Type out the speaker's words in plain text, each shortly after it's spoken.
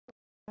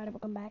Alright,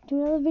 welcome back to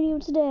another video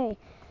today.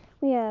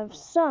 We have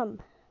some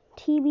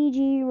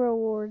TBG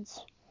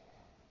rewards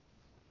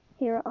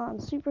here on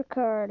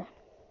Supercard.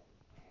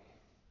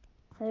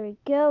 There we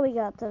go, we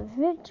got the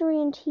victory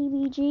in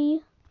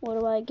TBG. What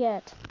do I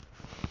get?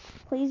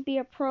 Please be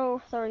a pro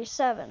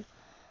 37.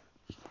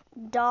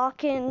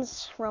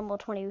 Dawkins, Rumble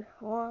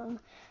 21,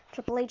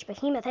 Triple H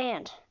Behemoth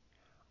Hand.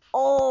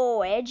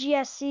 Oh,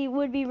 Edgy SC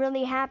would be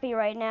really happy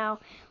right now.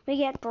 We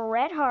get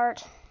Bret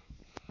Hart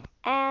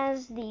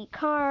as the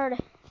card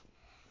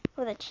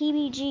for the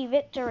TBG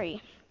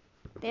victory.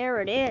 There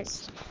it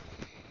is.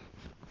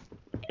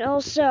 And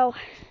also,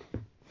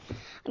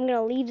 I'm going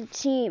to leave the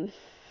team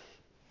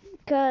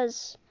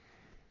because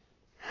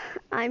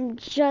I'm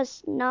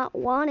just not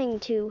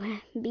wanting to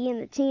be in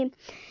the team.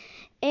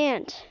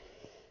 And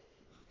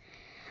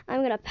I'm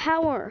going to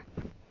power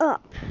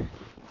up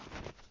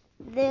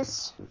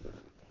this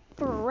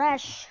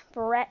fresh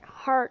Bret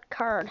Hart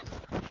card.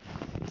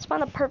 Let's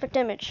find the perfect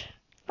image.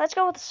 Let's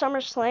go with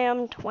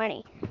SummerSlam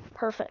 20.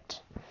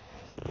 Perfect.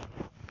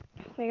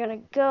 We're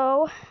going to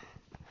go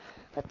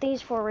with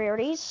these 4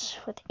 rarities,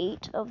 with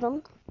 8 of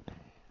them.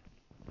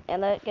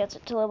 And that gets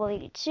it to level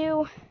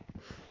 82.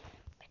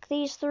 Pick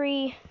these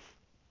 3.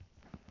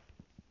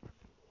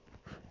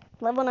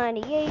 Level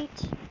 98.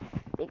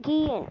 Big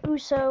E and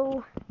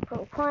Uso.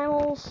 Pro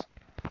Primals.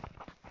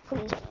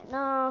 Please be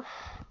enough.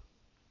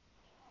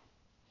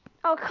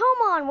 Oh,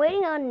 come on.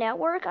 Waiting on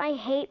network? I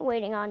hate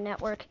waiting on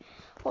network.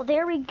 Well,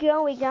 there we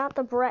go. We got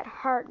the Bret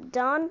Hart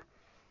done.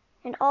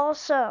 And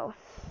also,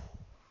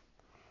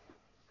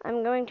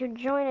 I'm going to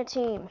join a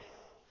team.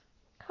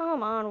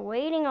 Come on,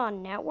 waiting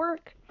on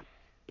network?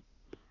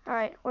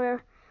 Alright,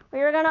 we're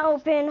going to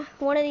open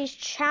one of these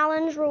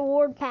challenge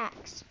reward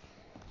packs.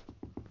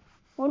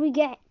 What do we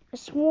get? A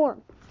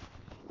Swarm.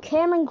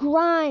 Cameron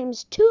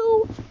Grimes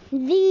to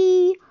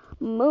the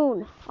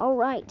moon.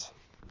 Alright.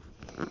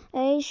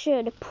 I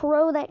should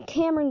pro that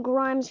Cameron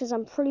Grimes because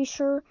I'm pretty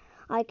sure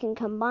I can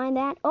combine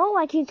that. Oh,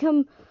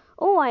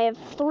 I have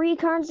 3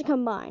 cards to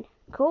combine.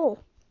 Cool.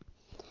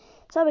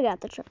 So we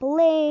got the Triple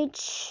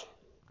H,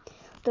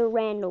 the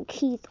Randall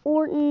Keith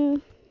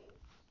Orton,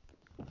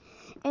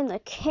 and the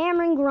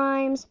Cameron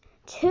Grimes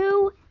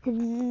to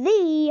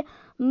the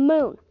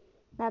moon.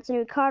 That's a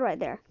new card right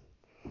there.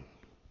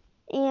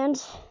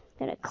 And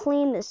gonna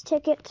clean this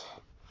ticket.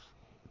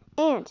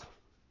 And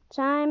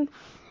time.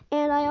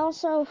 And I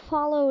also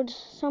followed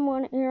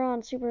someone here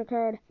on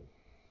Supercard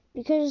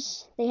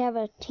because they have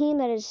a team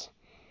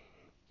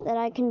that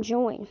I can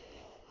join.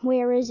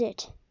 Where is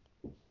it?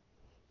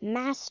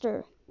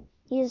 Master.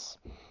 He's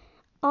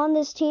on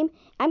this team.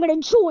 I'm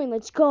going to join.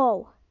 Let's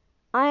go.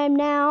 I am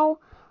now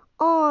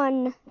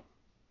on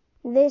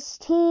this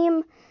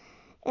team.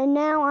 And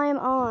now I'm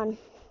on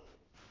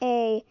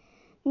a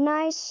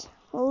nice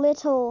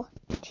little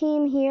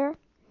team here.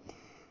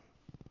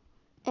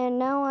 And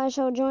now I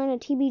shall join a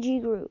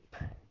TBG group.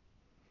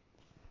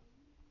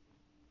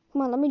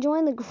 Come on, let me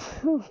join the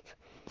group.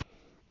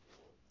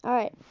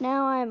 Alright,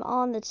 now I'm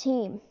on the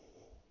team.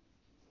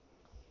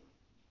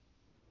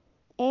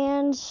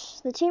 And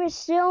the team is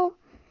still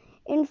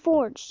in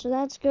Forge, so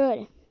that's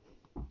good.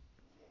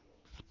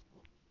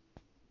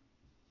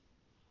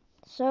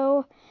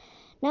 So,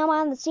 now I'm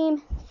on the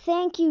team.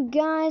 Thank you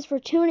guys for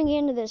tuning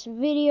into this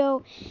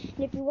video.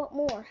 And if you want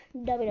more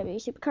Wwe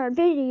Supercard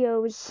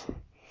videos,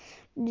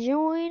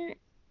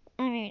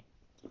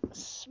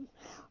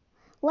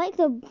 like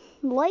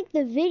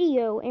the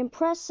video and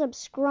press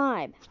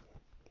subscribe.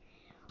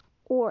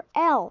 Or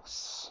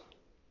else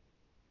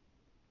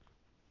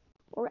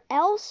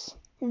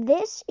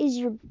this is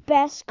your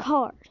best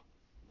card.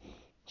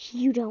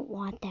 You don't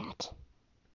want that.